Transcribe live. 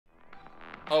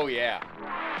Oh yeah,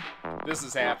 this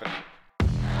is happening.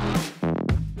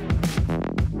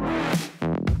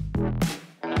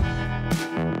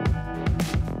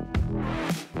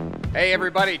 Hey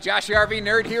everybody, Josh the RV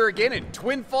Nerd here again in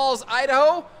Twin Falls,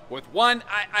 Idaho with one.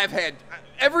 I've had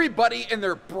everybody and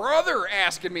their brother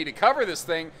asking me to cover this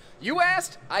thing. You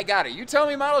asked, I got it. You tell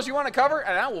me models you want to cover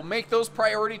and I will make those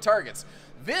priority targets.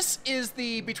 This is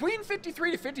the between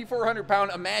 53 to 5,400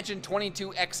 pound Imagine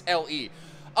 22 XLE.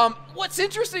 What's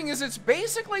interesting is it's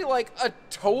basically like a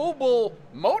towable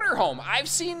motorhome. I've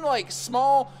seen like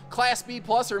small Class B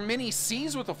plus or mini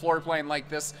C's with a floor plan like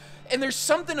this, and there's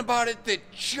something about it that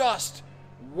just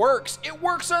works. It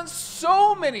works on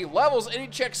so many levels and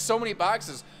it checks so many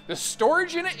boxes. The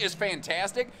storage in it is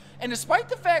fantastic, and despite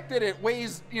the fact that it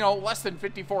weighs, you know, less than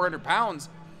 5,400 pounds,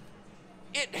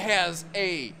 it has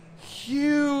a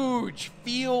huge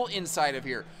feel inside of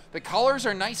here. The colors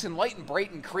are nice and light and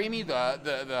bright and creamy.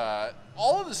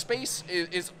 All of the space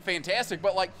is fantastic,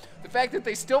 but like the fact that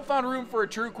they still found room for a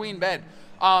true queen bed.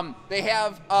 They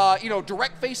have, you know,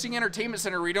 direct facing entertainment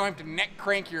center where you don't have to neck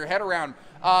crank your head around.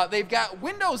 They've got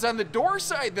windows on the door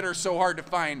side that are so hard to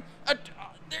find.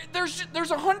 There's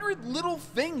 100 little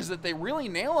things that they really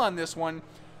nail on this one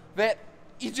that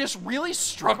you just really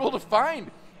struggle to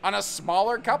find on a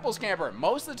smaller couples camper.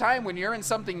 Most of the time when you're in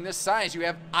something this size, you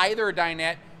have either a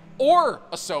dinette or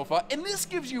a sofa, and this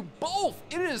gives you both.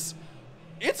 It's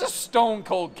a stone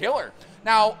cold killer.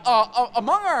 Now,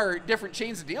 among our different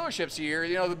chains of dealerships here,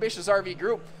 you know, the Bishs RV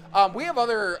group, we have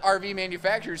other RV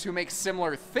manufacturers who make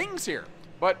similar things here.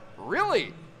 But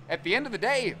really, at the end of the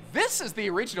day, this is the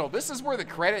original. This is where the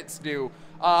credit's due.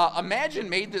 Imagine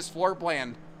made this floor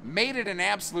plan, made it an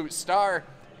absolute star,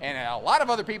 and a lot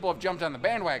of other people have jumped on the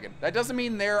bandwagon. That doesn't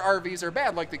mean their RVs are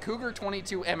bad. Like the Cougar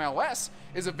 22 MLS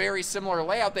is a very similar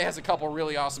layout that has a couple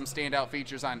really awesome standout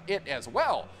features on it as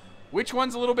well. Which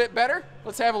one's a little bit better?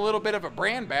 Let's have a little bit of a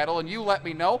brand battle and you let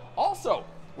me know. Also,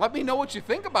 let me know what you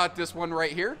think about this one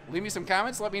right here. Leave me some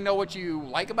comments. Let me know what you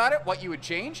like about it, what you would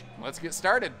change. Let's get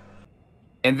started.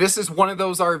 And this is one of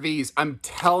those RVs, I'm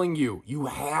telling you, you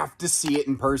have to see it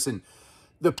in person.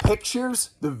 The pictures,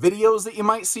 the videos that you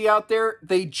might see out there,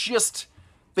 they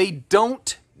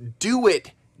don't do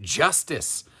it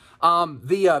justice.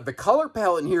 The color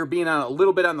palette in here being on a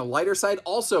little bit on the lighter side.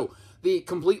 Also, the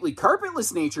completely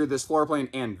carpetless nature of this floor plan,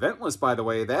 and ventless, by the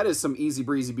way, that is some easy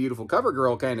breezy, beautiful cover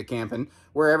girl kind of camping,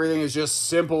 where everything is just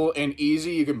simple and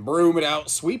easy. You can broom it out,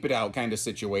 sweep it out kind of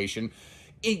situation.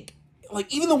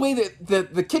 Like even the way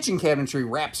that the kitchen cabinetry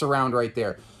wraps around right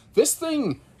there. This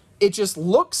thing, it just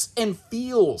looks and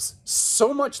feels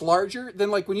so much larger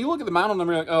than, like, when you look at the model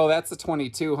number, you're like, oh, that's the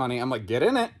 22, honey. I'm like, get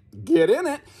in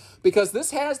it, because this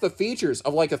has the features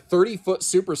of like a 30-foot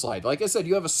super slide. Like I said,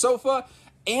 you have a sofa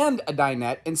and a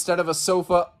dinette instead of a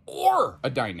sofa or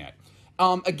a dinette.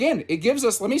 Again, it gives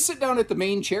us, let me sit down at the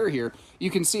main chair here.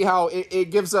 You can see how it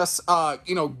gives us,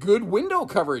 you know, good window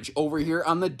coverage over here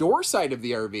on the door side of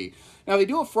the RV. Now, they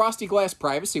do a frosty glass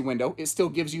privacy window. It still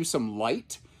gives you some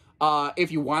light.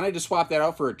 If you wanted to swap that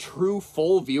out for a true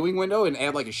full viewing window and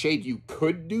add like a shade, you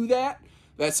could do that.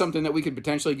 That's something that we could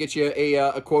potentially get you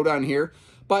a quote on here.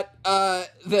 But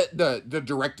the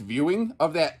direct viewing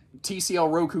of that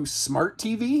TCL Roku Smart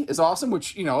TV is awesome,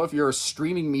 which, you know, if you're a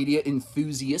streaming media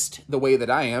enthusiast the way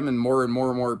that I am, and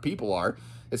more people are,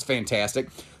 it's fantastic.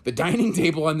 The dining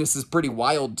table on this is pretty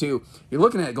wild too. You're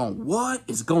looking at it going, what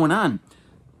is going on?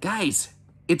 Guys,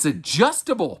 it's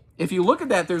adjustable. If you look at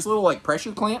that, there's little like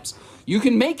pressure clamps. You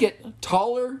can make it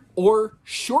taller or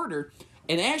shorter.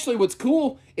 And actually what's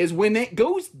cool is when it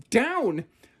goes down,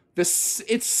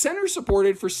 it's center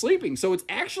supported for sleeping. So it's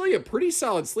actually a pretty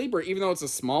solid sleeper, even though it's a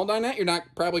small dinette. You're not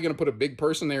probably going to put a big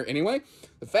person there anyway.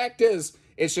 The fact is,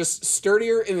 it's just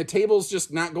sturdier and the table's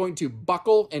just not going to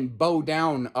buckle and bow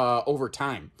down over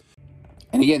time.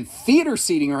 And again, theater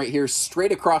seating right here,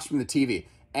 straight across from the TV.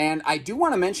 And I do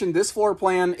want to mention this floor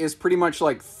plan is pretty much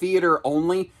like theater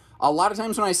only. A lot of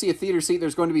times when I see a theater seat,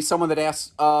 there's going to be someone that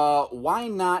asks, why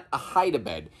not a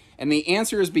hide-a-bed? And the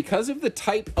answer is because of the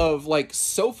type of like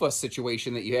sofa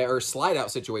situation that you have, or slide out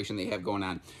situation that you have going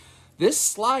on. This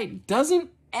slide doesn't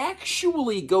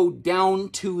actually go down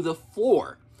to the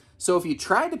floor. So if you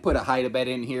tried to put a hide-a-bed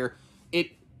in here,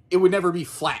 it would never be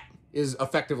flat, is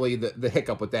effectively the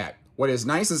hiccup with that. What is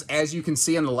nice is, as you can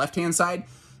see on the left-hand side,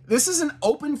 this is an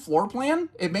open floor plan.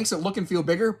 It makes it look and feel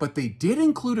bigger, but they did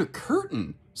include a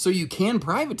curtain, so you can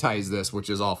privatize this, which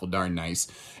is awful darn nice.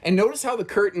 And notice how the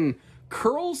curtain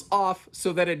curls off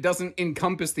so that it doesn't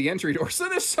encompass the entry door. So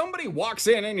that if somebody walks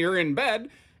in and you're in bed,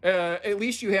 at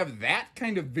least you have that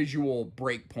kind of visual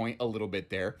break point a little bit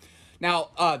there.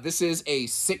 Now, this is a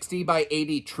 60 by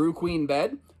 80 true queen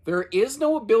bed. There is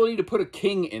no ability to put a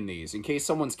king in these, in case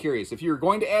someone's curious. If you're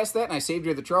going to ask that and I saved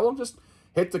you the trouble, just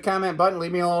hit the comment button,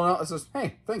 leave me a little note that says,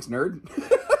 hey, thanks, nerd.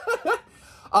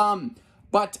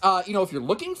 You know, if you're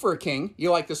looking for a king,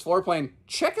 you like this floor plan,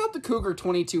 check out the Cougar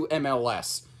 22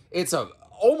 MLS. It's a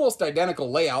almost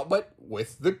identical layout, but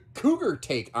with the Cougar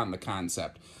take on the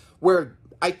concept. Where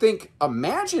I think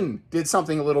Imagine did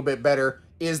something a little bit better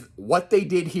is what they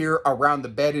did here around the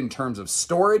bed in terms of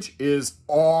storage is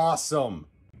awesome.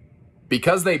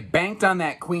 Because they banked on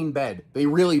that queen bed, they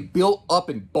really built up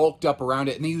and bulked up around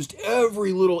it, and they used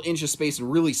every little inch of space in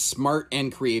really smart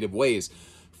and creative ways.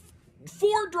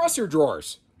 4 dresser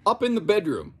drawers up in the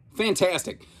bedroom.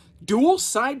 Fantastic. Dual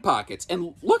side pockets,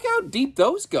 and look how deep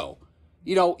those go.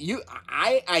 You know,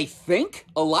 I think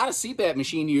a lot of CPAP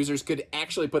machine users could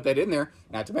actually put that in there.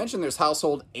 Not to mention there's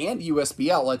household and USB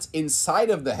outlets inside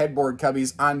of the headboard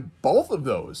cubbies on both of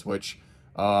those, which,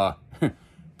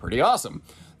 pretty awesome.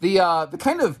 The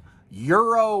kind of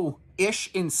Euro-ish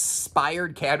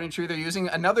inspired cabinetry they're using,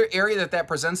 another area that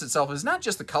presents itself is not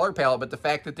just the color palette, but the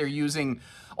fact that they're using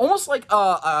almost like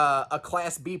a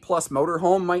Class B plus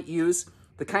motorhome might use.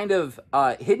 The kind of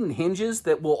hidden hinges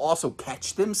that will also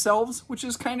catch themselves, which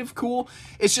is kind of cool.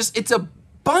 It's a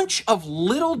bunch of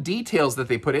little details that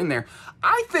they put in there.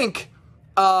 I think,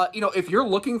 you know, if you're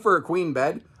looking for a queen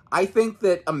bed, I think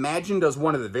that Imagine does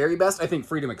one of the very best. I think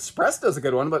Freedom Express does a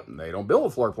good one, but they don't build a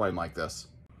floor plan like this.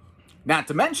 Not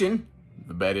to mention,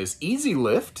 the bed is easy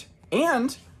lift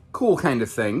and cool kind of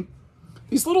thing.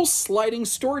 These little sliding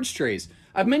storage trays.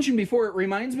 I've mentioned before, it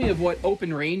reminds me of what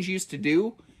Open Range used to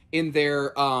do in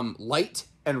their Light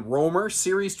and Roamer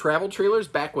series travel trailers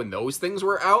back when those things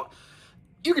were out.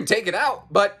 You can take it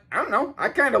out, but I don't know, I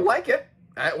kind of like it.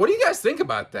 What do you guys think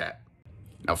about that?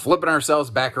 Now flipping ourselves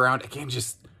back around, again,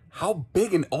 just how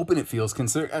big and open it feels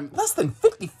considering less than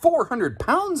 5,400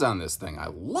 pounds on this thing. I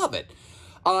love it.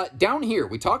 Down here,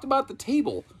 we talked about the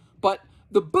table, but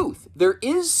the booth, there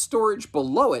is storage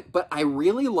below it, but I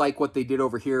really like what they did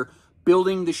over here,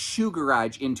 building the shoe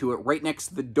garage into it right next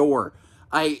to the door.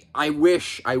 I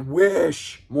wish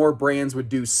more brands would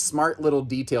do smart little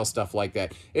detail stuff like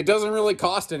that. It doesn't really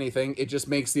cost anything. It just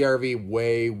makes the RV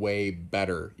way, way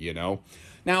better, you know?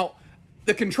 Now,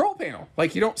 the control panel,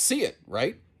 like you don't see it,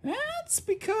 right? That's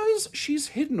because she's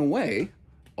hidden away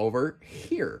over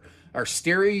here. Our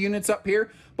stereo unit's up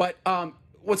here, but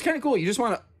what's kind of cool, you just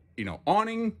want to, you know,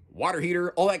 awning, water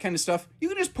heater, all that kind of stuff. You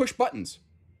can just push buttons,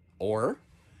 or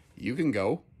you can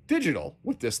go digital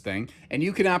with this thing, and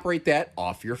you can operate that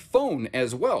off your phone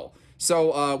as well.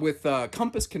 So with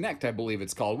Compass Connect, I believe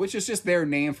it's called, which is just their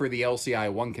name for the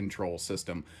LCI One control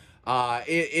system.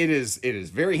 It is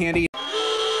very handy.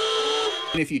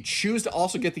 And if you choose to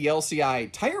also get the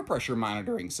LCI tire pressure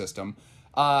monitoring system,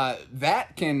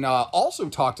 that can also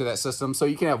talk to that system, so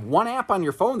you can have one app on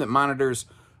your phone that monitors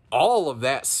all of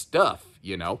that stuff,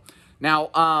 you know.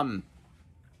 Now,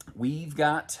 we've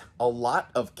got a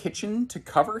lot of kitchen to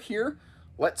cover here.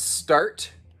 Let's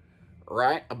start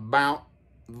right about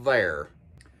there.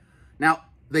 Now,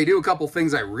 they do a couple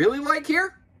things I really like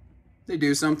here. They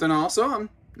do something also I'm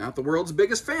not the world's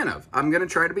biggest fan of. I'm going to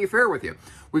try to be fair with you.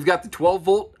 We've got the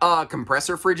 12-volt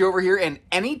compressor fridge over here, and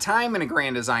anytime in a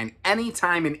Grand Design,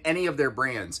 anytime in any of their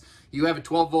brands, you have a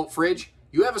 12-volt fridge,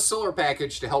 you have a solar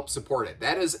package to help support it.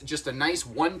 That is just a nice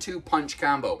 1-2 punch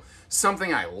combo.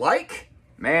 Something I like.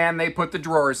 Man, they put the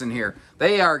drawers in here.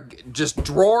 They are just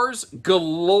drawers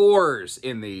galores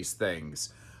in these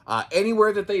things.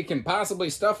 Anywhere that they can possibly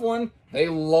stuff one, they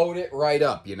load it right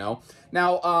up, you know.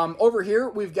 Now, over here,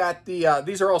 we've got the,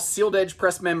 these are all sealed edge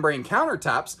pressed membrane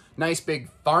countertops. Nice big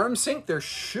farm sink. There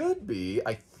should be,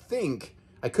 I think,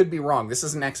 I could be wrong. This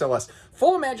is an XLS.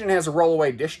 Full Imagine has a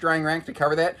roll-away dish drying rack to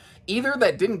cover that. Either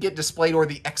that didn't get displayed or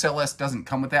the XLS doesn't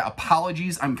come with that.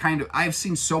 Apologies. I've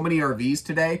seen so many RVs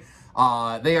today.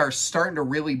 They are starting to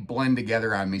really blend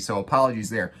together on me, so apologies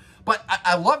there. But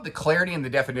I love the clarity and the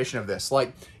definition of this.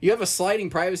 Like, you have a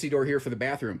sliding privacy door here for the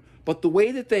bathroom, but the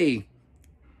way that they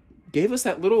gave us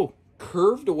that little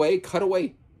curved away,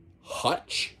 cutaway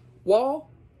hutch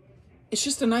wall, it's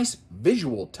just a nice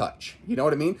visual touch. You know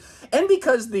what I mean? And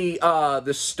because the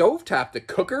stovetop, the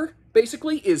cooker,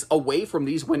 basically is away from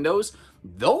these windows,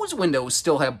 those windows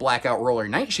still have blackout roller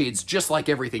nightshades just like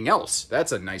everything else.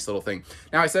 That's a nice little thing.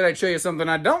 Now, I said I'd show you something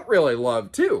I don't really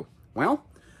love too. Well,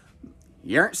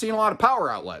 you aren't seeing a lot of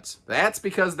power outlets. That's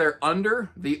because they're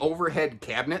under the overhead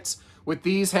cabinets. With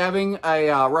these having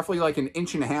a roughly like an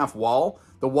 1.5 inch wall,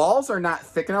 the walls are not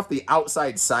thick enough. The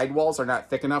outside side walls are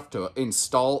not thick enough to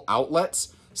install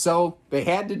outlets. So they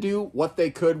had to do what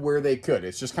they could where they could.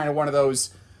 It's just kind of one of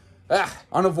those,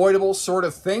 unavoidable sort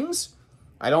of things.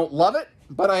 I don't love it,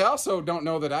 but I also don't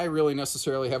know that I really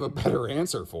necessarily have a better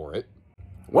answer for it.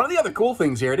 One of the other cool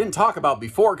things here I didn't talk about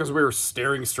before because we were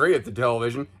staring straight at the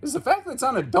television is the fact that it's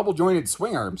on a double jointed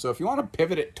swing arm. So if you want to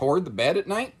pivot it toward the bed at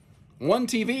night, one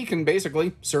TV can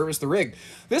basically service the rig.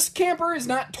 This camper is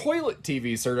not toilet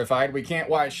TV certified. We can't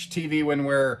watch TV when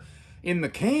we're in the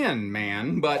can,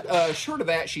 man. But short of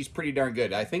that, she's pretty darn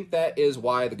good. I think that is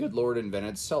why the good Lord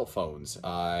invented cell phones.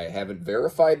 I haven't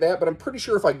verified that, but I'm pretty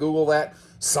sure if I Google that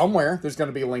somewhere, there's going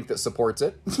to be a link that supports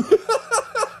it.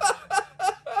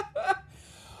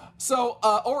 So,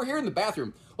 over here in the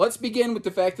bathroom, let's begin with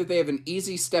the fact that they have an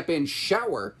easy step-in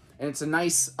shower, and it's a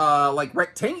nice, like,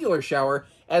 rectangular shower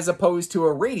as opposed to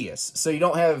a radius. So you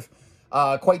don't have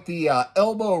quite the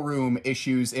elbow room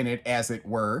issues in it, as it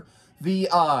were. The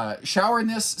shower in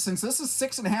this, since this is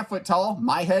 6.5 foot tall,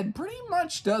 my head pretty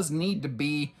much does need to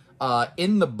be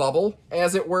in the bubble,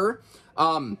 as it were.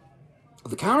 The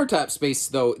countertop space,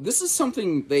 though, this is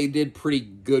something they did pretty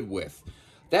good with.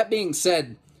 That being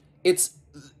said, it's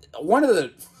one of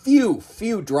the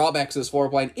few drawbacks of this floor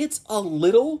plan. It's a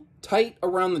little tight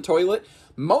around the toilet.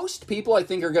 Most people, I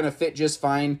think, are going to fit just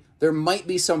fine. There might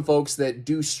be some folks that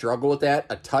do struggle with that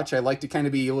a touch. I like to kind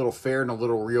of be a little fair and a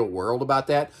little real world about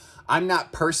that. I'm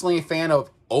not personally a fan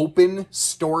of open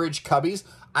storage cubbies.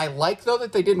 I like, though,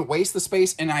 that they didn't waste the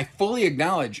space, and I fully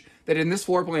acknowledge that in this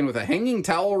floor plan with a hanging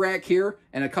towel rack here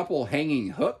and a couple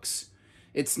hanging hooks,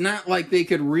 it's not like they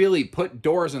could really put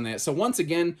doors on that. So once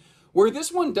again, where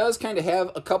this one does kind of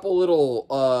have a couple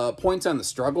little points on the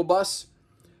struggle bus,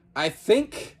 I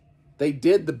think they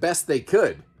did the best they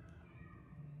could.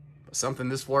 But something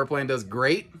this floor plan does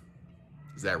great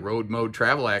is that road mode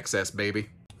travel access,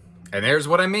 baby. And there's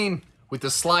what I mean with the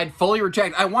slide fully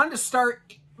retracted. I wanted to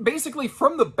start basically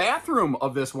from the bathroom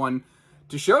of this one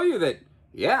to show you that,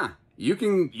 yeah, you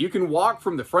can walk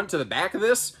from the front to the back of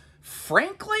this.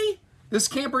 Frankly, this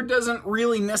camper doesn't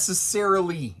really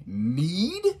necessarily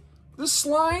need the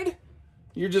slide.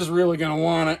 You're just really gonna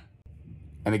want it.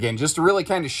 And again, just to really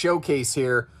kind of showcase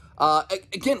here,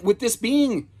 again, with this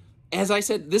being, as I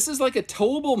said, this is like a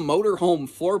towable motorhome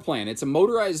floor plan. It's a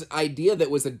motorized idea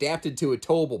that was adapted to a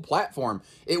towable platform.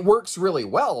 It works really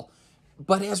well,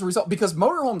 but as a result, because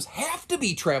motorhomes have to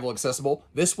be travel accessible,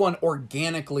 this one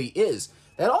organically is.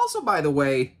 That also, by the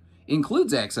way,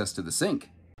 includes access to the sink.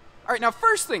 All right, now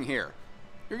first thing here,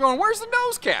 you're going, where's the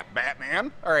nose cap,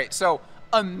 Batman? All right, so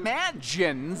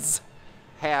Imagines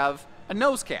have a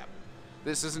nose cap.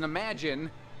 This is an Imagine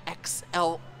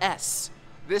XLS.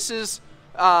 This is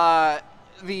I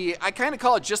kind of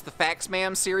call it just the Fax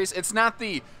Ma'am series. It's not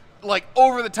the, like,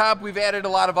 over the top, we've added a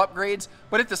lot of upgrades,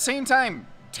 but at the same time,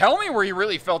 tell me where you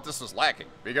really felt this was lacking.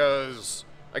 Because,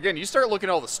 again, you start looking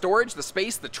at all the storage, the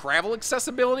space, the travel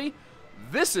accessibility,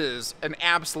 this is an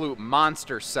absolute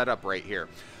monster setup right here.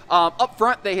 Up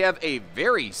front, they have a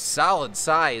very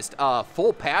solid-sized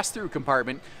full pass-through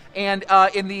compartment. And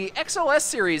in the XLS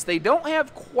series, they don't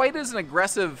have quite as an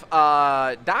aggressive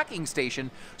docking station,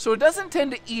 so it doesn't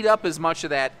tend to eat up as much of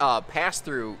that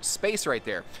pass-through space right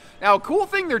there. Now, a cool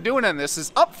thing they're doing on this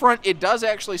is up front, it does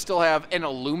actually still have an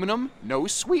aluminum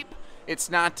nose sweep. It's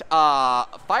not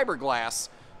fiberglass.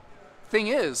 Thing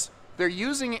is, they're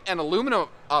using an aluminum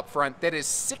up front that is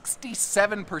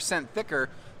 67% thicker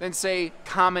than, say,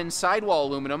 common sidewall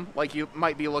aluminum like you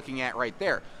might be looking at right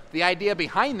there. The idea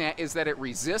behind that is that it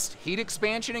resists heat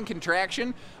expansion and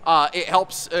contraction. It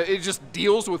helps, it just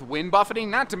deals with wind buffeting,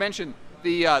 not to mention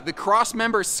the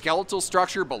cross-member skeletal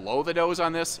structure below the nose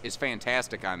on this is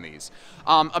fantastic on these.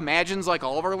 Imagines, like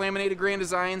all of our laminated Grand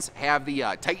Designs, have the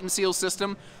Titan seal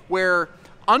system where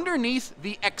underneath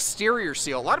the exterior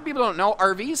seal, a lot of people don't know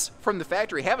RVs from the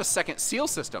factory have a second seal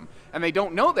system, and they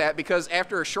don't know that because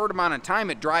after a short amount of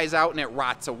time it dries out and it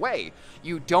rots away.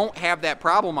 You don't have that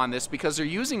problem on this because they're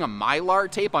using a Mylar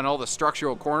tape on all the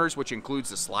structural corners, which includes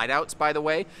the slide outs, by the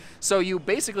way. So you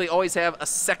basically always have a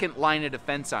second line of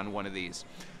defense on one of these.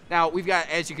 Now, we've got,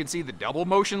 as you can see, the double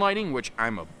motion lighting, which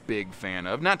I'm a big fan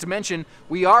of. Not to mention,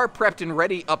 we are prepped and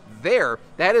ready up there.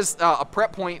 That is a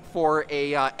prep point for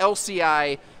a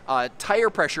LCI tire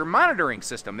pressure monitoring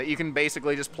system that you can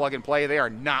basically just plug and play. They are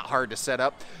not hard to set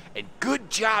up. And good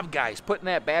job, guys, putting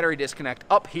that battery disconnect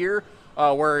up here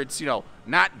where it's, you know,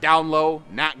 not down low,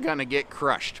 not gonna get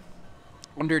crushed.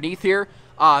 Underneath here,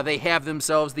 they have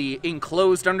themselves the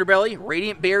enclosed underbelly,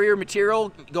 radiant barrier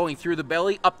material going through the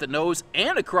belly, up the nose,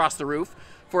 and across the roof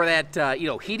for that, you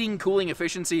know, heating, cooling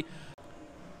efficiency.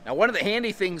 Now, one of the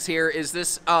handy things here is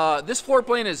this this floor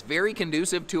plan is very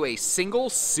conducive to a single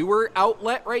sewer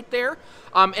outlet right there.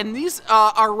 And these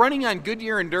are running on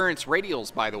Goodyear Endurance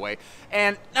radials, by the way.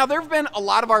 And now there have been a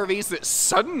lot of RVs that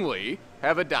suddenly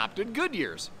have adopted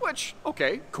Goodyears, which,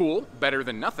 okay, cool, better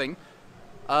than nothing.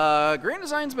 Grand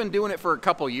Design's been doing it for a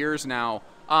couple years now.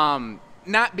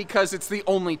 Not because it's the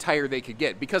only tire they could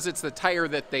get, because it's the tire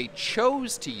that they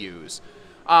chose to use.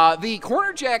 The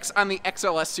corner jacks on the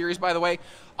XLS series, by the way,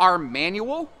 are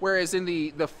manual, whereas in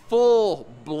the full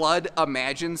blood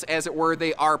Imagines, as it were,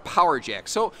 they are power jacks.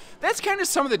 So that's kind of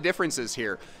some of the differences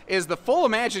here, is the full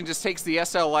Imagine just takes the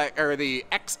SLX, or the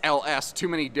XLS, too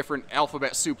many different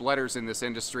alphabet soup letters in this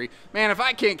industry. Man, if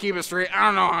I can't keep it straight, I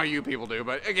don't know how you people do,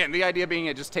 but again, the idea being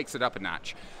it just takes it up a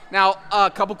notch. Now, a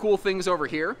couple cool things over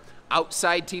here.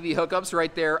 Outside TV hookups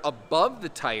right there above the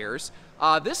tires.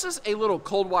 This is a little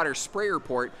cold water sprayer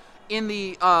port. In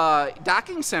the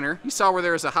docking center, you saw where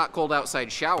there was a hot cold outside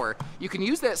shower. You can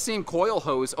use that same coil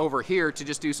hose over here to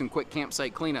just do some quick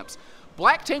campsite cleanups.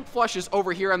 Black tank flushes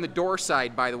over here on the door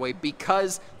side, by the way,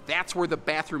 because that's where the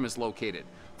bathroom is located.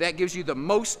 That gives you the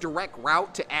most direct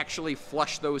route to actually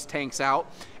flush those tanks out.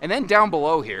 And then down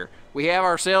below here, we have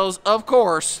ourselves, of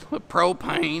course, a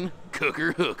propane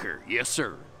cooker hooker. Yes,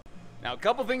 sir. Now, a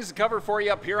couple things to cover for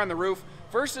you up here on the roof.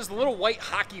 First is the little white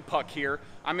hockey puck here.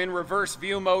 I'm in reverse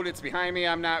view mode. It's behind me.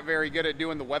 I'm not very good at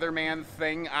doing the weatherman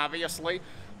thing, obviously.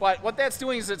 But what that's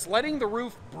doing is it's letting the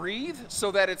roof breathe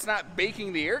so that it's not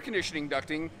baking the air conditioning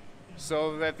ducting,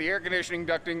 so that the air conditioning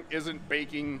ducting isn't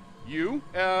baking you,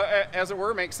 as it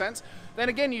were. Makes sense. Then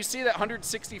again, you see that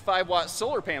 165-watt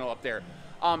solar panel up there.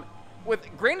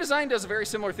 Grand Design does a very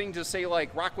similar thing to, say,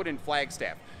 like Rockwood and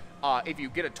Flagstaff. If you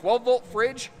get a 12-volt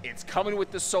fridge, it's coming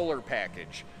with the solar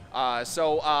package.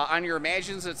 On your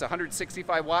Imagines, it's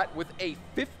 165 watt with a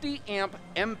 50 amp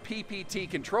MPPT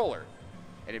controller.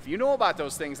 And if you know about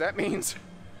those things, that means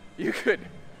you could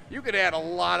add a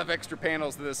lot of extra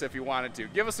panels to this if you wanted to.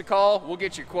 Give us a call, we'll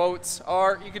get you quotes,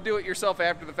 or you could do it yourself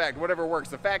after the fact, whatever works.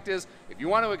 The fact is, if you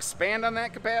want to expand on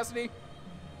that capacity,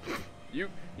 you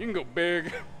can go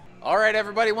big. All right,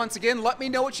 everybody, once again, let me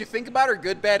know what you think about her,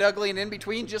 good, bad, ugly, and in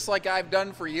between, just like I've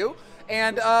done for you.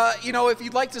 And, you know, if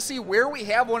you'd like to see where we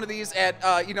have one of these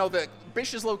at, you know, the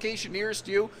Bishs location nearest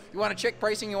you want to check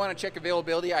pricing, you want to check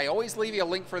availability, I always leave you a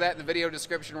link for that in the video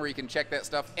description where you can check that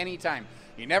stuff anytime.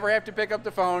 You never have to pick up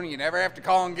the phone. You never have to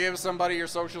call and give somebody your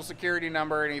social security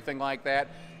number or anything like that.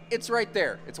 It's right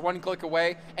there. It's one click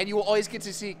away, and you will always get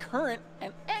to see current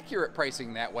and accurate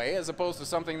pricing that way, as opposed to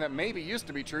something that maybe used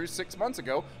to be true 6 months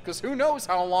ago, because who knows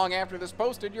how long after this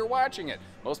posted you're watching it.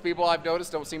 Most people I've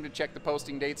noticed don't seem to check the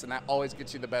posting dates, and that always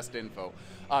gets you the best info.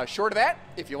 Short of that,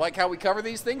 if you like how we cover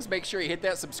these things, make sure you hit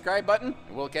that subscribe button,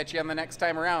 and we'll catch you on the next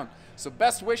time around. So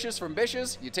best wishes from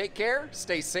Bishs. You take care,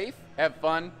 stay safe, have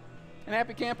fun, and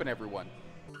happy camping, everyone.